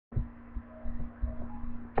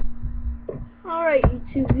Alright,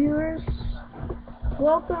 YouTube viewers,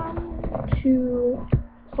 welcome to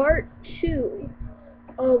part 2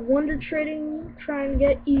 of Wonder Trading trying to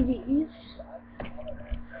get Eevees.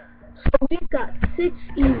 So we've got 6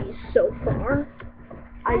 Eevees so far.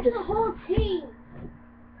 That's a whole team.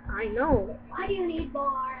 I know. Why do you need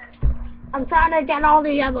more? I'm trying to get all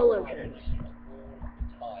the evolutions.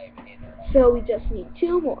 So we just need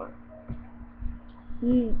 2 more.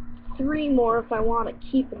 3 more if I want to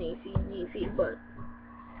keep an Eevee, but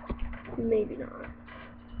maybe not.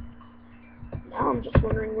 Now I'm just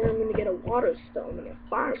wondering where I'm going to get a water stone and a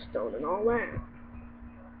fire stone and all that.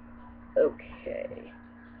 Okay.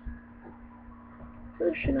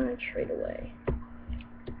 Who should I trade away?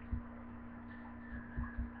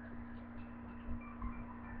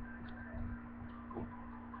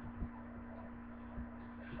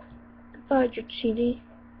 Goodbye, Dratini.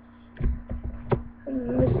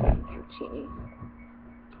 I'm missing Dratini.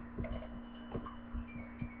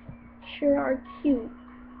 Sure are cute.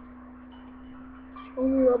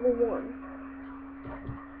 Only level 1.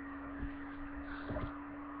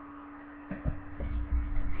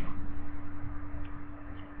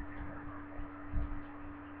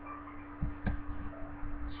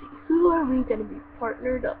 See, who are we going to be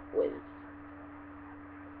partnered up with?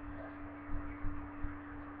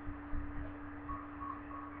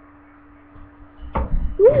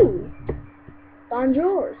 Ooh!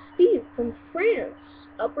 Bonjour, Steve from France.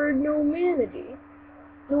 Upper Normandy.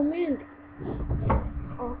 Normandy.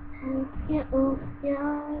 Oh yeah,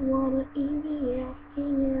 I want an Eevee,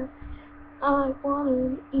 yeah. I want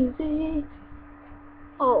an Eevee.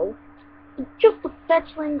 Oh, just a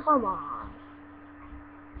fetchling, come on.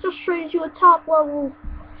 Just trade you a top level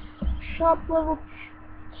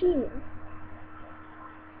team.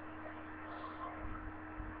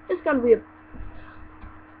 It's gonna be a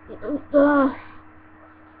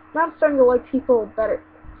I'm starting to like people better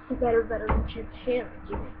in Japan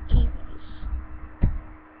giving Eevees.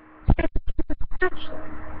 Actually,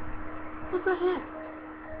 what the heck?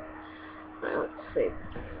 Well, let's see.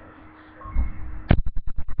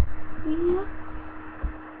 Yeah.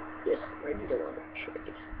 Yes, I'm ready to want to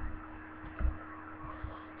trade.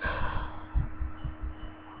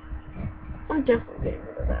 I'm definitely getting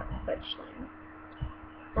rid of that fetchling.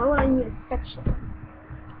 Why would I need a fetchling?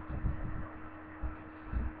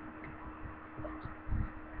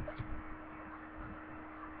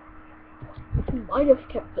 I might have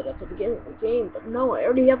kept it at the beginning of the game, but no, I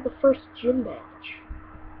already have the first gym badge.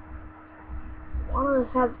 I want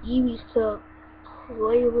to have Eevees to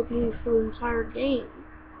play with me for the entire game.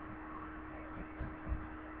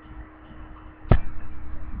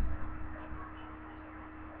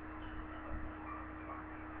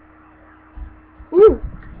 Ooh!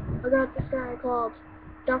 I got this guy called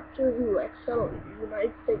Doctor Who XL,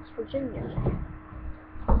 United States, Virginia.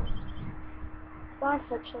 Bye,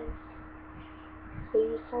 fetchling.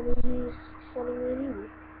 Please tell me he's sending me an Eevee.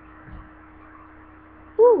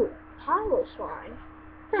 Ooh! Hollow Swine.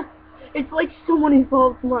 Huh. It's like someone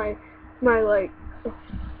evolved my like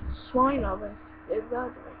swine oven.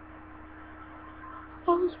 Exactly.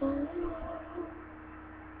 Hollow Swine.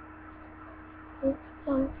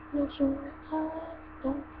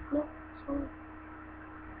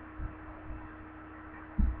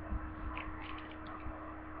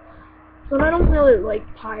 But I don't really like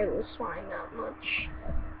Pyro Swine that much.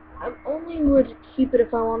 I only would keep it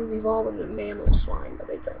if I wanted to evolve into Mammal Swine, but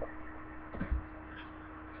I don't.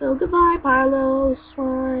 So goodbye, Pyro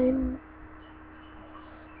Swine.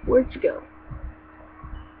 Where'd you go?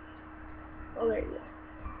 Oh, there you go.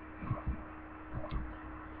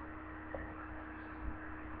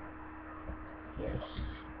 Yes.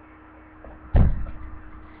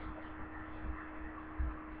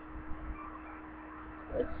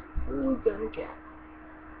 Who we gonna get?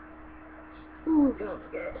 Who we gonna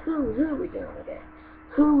get? Who we gonna get?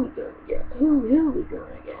 Who we gonna get? Who we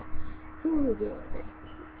gonna get? Who we gonna get?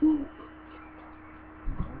 Who?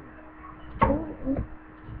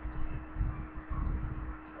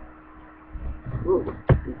 Ooh,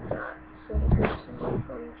 we got someone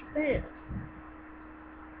from Japan.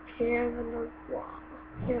 Canada.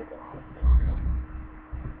 Let's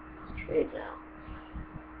trade now.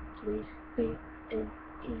 Please be an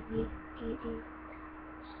Eevee.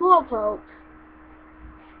 Slowpoke.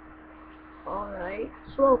 Alright,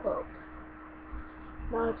 Slowpoke.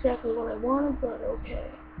 Not exactly what I wanted, but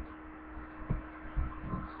okay.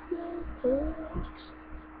 Slowpoke.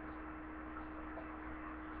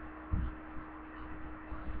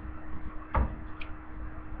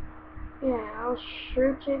 Yeah, I'll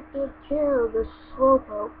sure take good care of this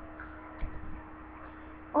Slowpoke.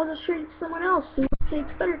 I'll just trade someone else who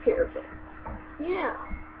takes better care of it. Yeah.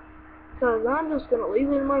 Because I'm just going to leave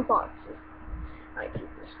it in my boxes. I keep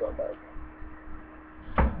this Slowpoke.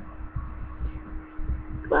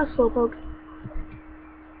 Goodbye, Slowpoke.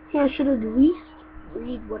 Yeah, I should at least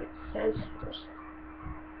read what it says first.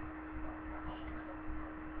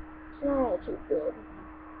 It's not all too good.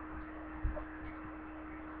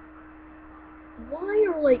 Why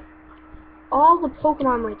are, like, all the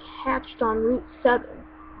Pokemon, like, hatched on Route 7?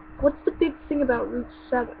 What's the big thing about Route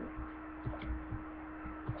 7?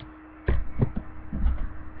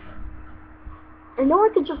 I know I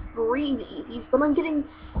could just breed Eevees, but I'm getting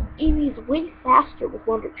Eevees way faster with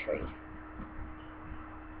Wonder Trade.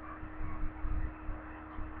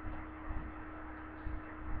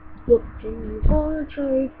 Looking for a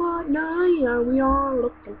trade partner, yeah, we are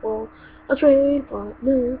looking for a trade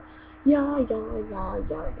partner. Yeah, a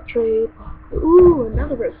trade partner. Ooh,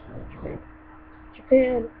 another person from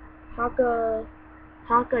Japan. Hokkaido,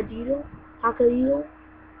 Hokkaido,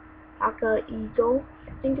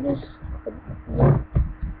 I think it is.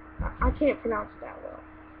 I can't pronounce it that well.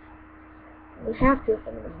 I would have to if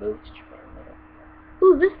I'm going to move to Japan.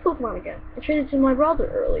 Ooh, this Pokemon again. I traded to my brother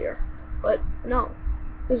earlier, but no,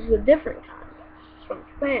 this is a different kind. It's from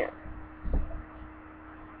Japan.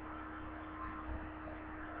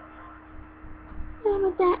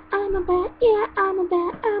 I'm a bat, yeah, I'm a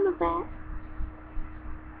bat.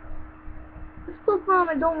 This Pokemon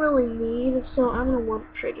I don't really need, so I'm going to want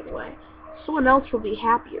to trade it away. Someone else will be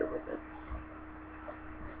happier with it.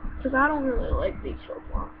 Because I don't really like these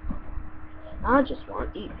Pokemon. I just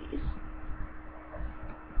want Eevees.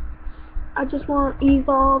 I just want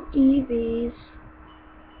Evolve Eevees.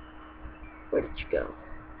 Where did you go?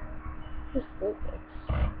 This Vulpix.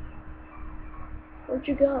 Where'd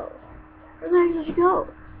you go? Where the heck did you go?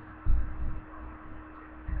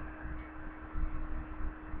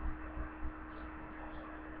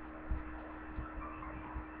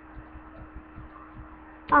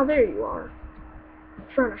 Oh, there you are.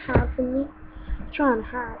 Trying to hide from me. Trying to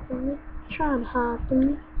hide from me. Trying to hide from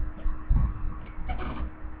me.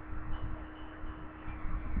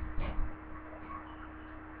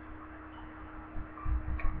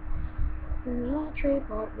 Who's the trade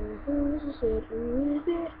partner? Who's it? Who is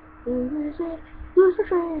it? Who is it? Who's the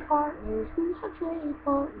trade partner? Who's the trade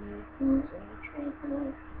partner? Who's the trade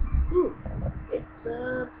partner? Ooh,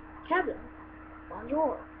 it's Kevin.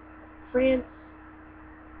 Bonjour. France.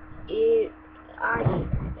 I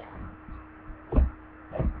hate that.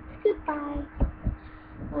 Goodbye.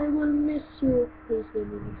 I will miss you. Please be with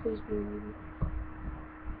me. Please be with me.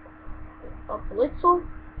 A Blitzel?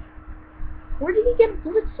 Where did he get a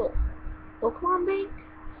Blitzel? Pokemon Bank?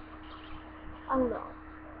 I don't know.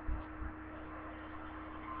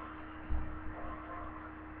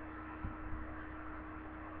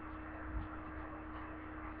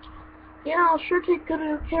 Yeah, I'll sure take good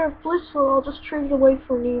care of Blitzel. I'll just trade it away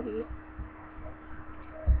for an Eevee.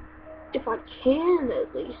 If I can,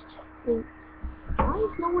 at least. I mean, why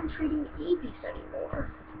is no one trading Eevees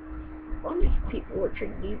anymore? A bunch of people were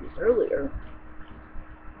trading Eevees earlier.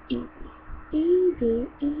 Eevee. Eevee,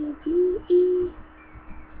 Eevee, Eevee.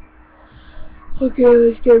 Okay,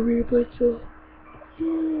 let's get rid of Blitzel.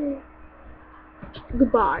 Yeah.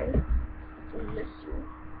 Goodbye. I miss you.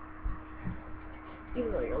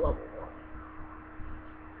 Even though you're level 1.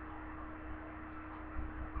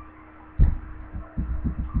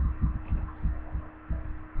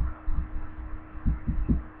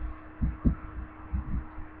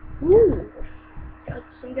 Ooh, got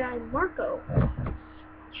some guy Marco.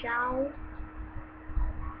 Ciao.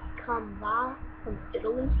 Camba from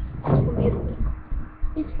Italy. He's from Italy.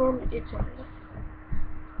 He's from Italy.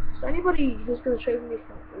 So anybody who's gonna trade me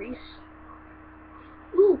from Greece?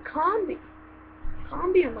 Ooh, Combi.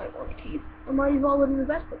 Combi I might want to keep. I might evolve it in the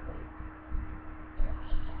best of them.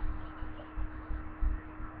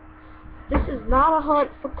 This is not a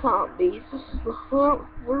hunt for Combis. This is a hunt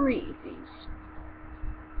for Eevees.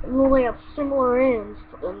 And though they have similar ends,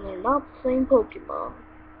 but then they're not the same Pokemon.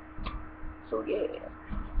 So yeah.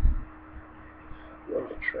 Win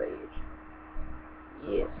the trade.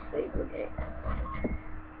 Yes, they win it.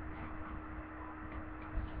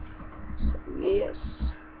 So yes.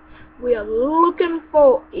 We are looking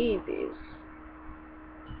for Eevees.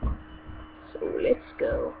 So let's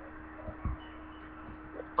go.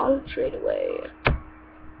 I'll trade away.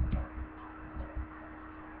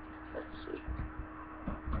 Let's see.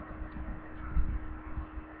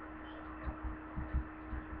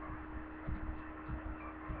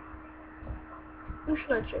 Who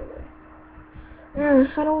should I trade away?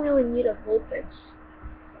 I don't really need a Vulpix.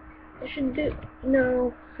 I should do...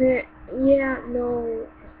 No. Yeah, no.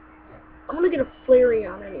 I'm gonna get a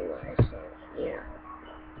Flareon anyway, so... Yeah.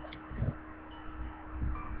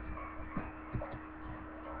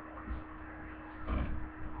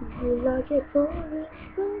 like it for it,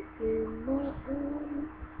 but in my own.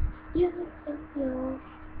 Yeah, yeah.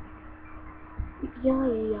 Yeah, yeah,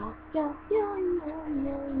 yeah, yeah, yeah,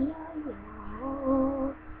 yeah, yeah,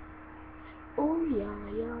 yeah. Oh, yeah,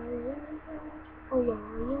 yeah, yeah, yeah. Oh, yeah,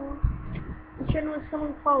 yeah. I'm chatting with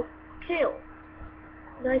someone called Kale.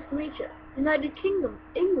 Nice to meet you. United Kingdom,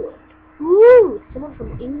 England. Ooh, someone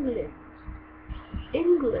from England.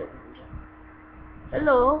 England.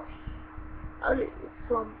 Hello. Are you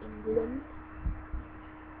from England?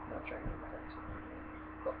 I'm not trying to make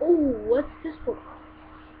sense. Oh, what's this Pokemon?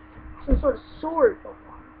 Some sort of sword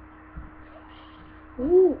Pokemon.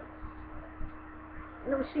 Ooh. I've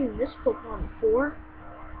never seen this Pokemon before.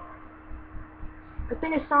 I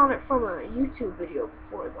think I saw it from a YouTube video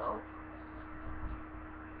before though.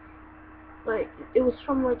 Like it was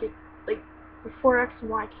from like before X and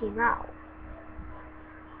Y came out.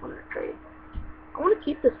 I want to trade. I want to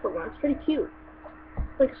keep this Pokemon. It's pretty cute.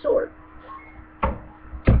 It's like a sword.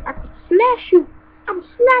 I can slash you. I'm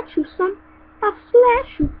slash you, son. I'll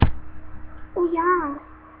slash you. Oh yeah.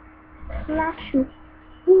 Slash you.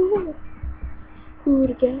 Ooh. Who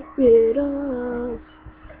to get rid of?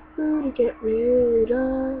 Who to get rid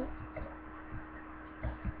of?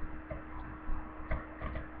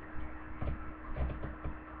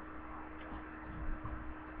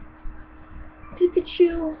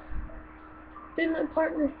 Pikachu. Been my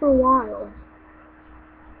partner for a while.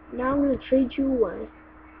 Now I'm gonna trade you away.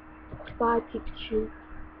 Bye, Pikachu.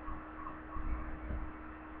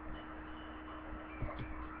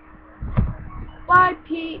 Bye,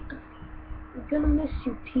 Pete. I'm gonna miss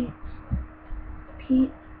you, Pete.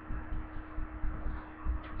 Pete.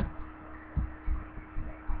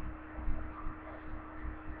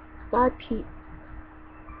 Bye, Pete.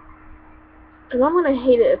 And I'm gonna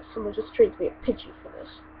hate it if someone just trades me a Pidgey for this.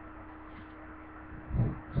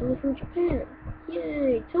 Someone from Japan.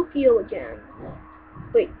 Yay, Tokyo again.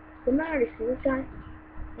 Wait, didn't I already see this guy?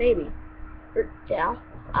 Maybe. Or gal.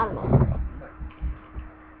 I don't know.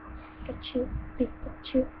 Pikachu,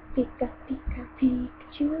 Pikachu, Pika, Pika,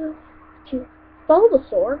 Pikachu, Pikachu.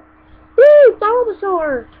 Bulbasaur? Woo!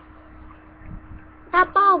 Bulbasaur!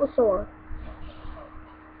 That Bulbasaur!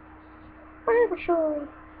 Bulbasaur!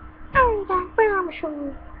 Oh, that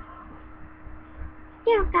Bulbasaur!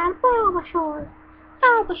 You got a Bulbasaur!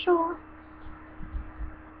 Bulbasaur!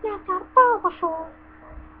 You got a Bulbasaur!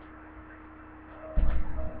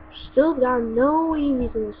 Still got no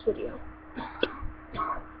Eevees in this video.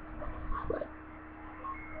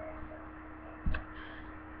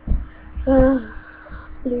 But,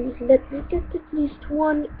 please let me get at least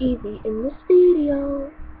one Eevee in this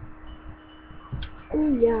video. Oh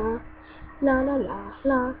yeah. La la la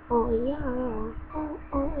la. Oh yeah. Oh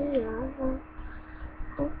yeah.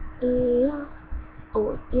 Oh yeah.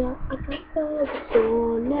 Oh yeah. I got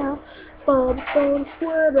Bulbasaur now. Bulbasaur and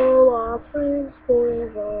Squirtle are friends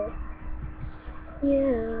forever.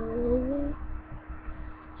 Yeah.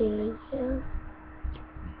 Yeah, yeah.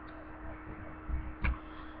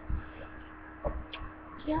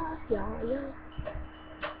 Yeah, yeah, yeah.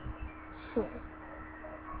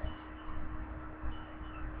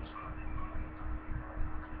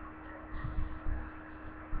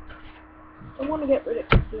 I want to get rid of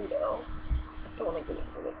Pluto. I want to get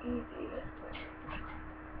rid of Eevee.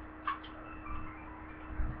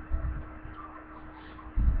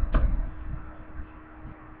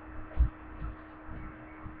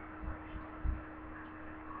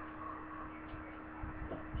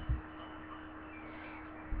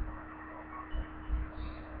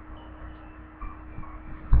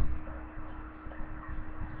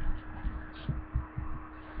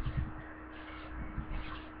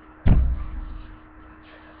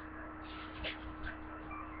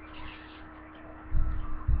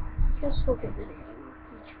 Guess we'll get rid of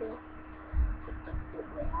you.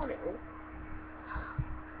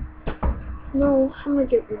 No, I'm gonna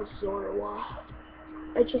get rid of Zorua.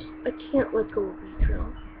 I can't let go of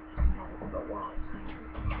Beedrill.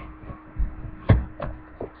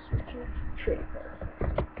 Trade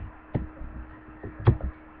card.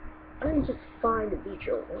 I didn't just find a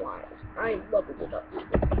Beedrill in the wild. I leveled it up with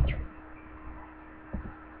Beedrill.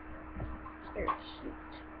 It's very cute.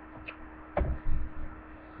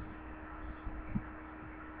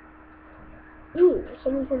 Ooh,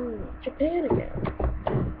 someone from Japan again.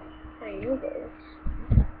 Hey, you guys.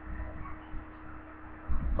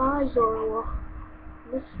 Bye, Zorua.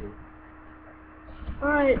 Miss you.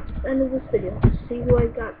 Alright, end of this video. See who I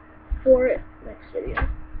got for it next video.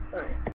 Bye.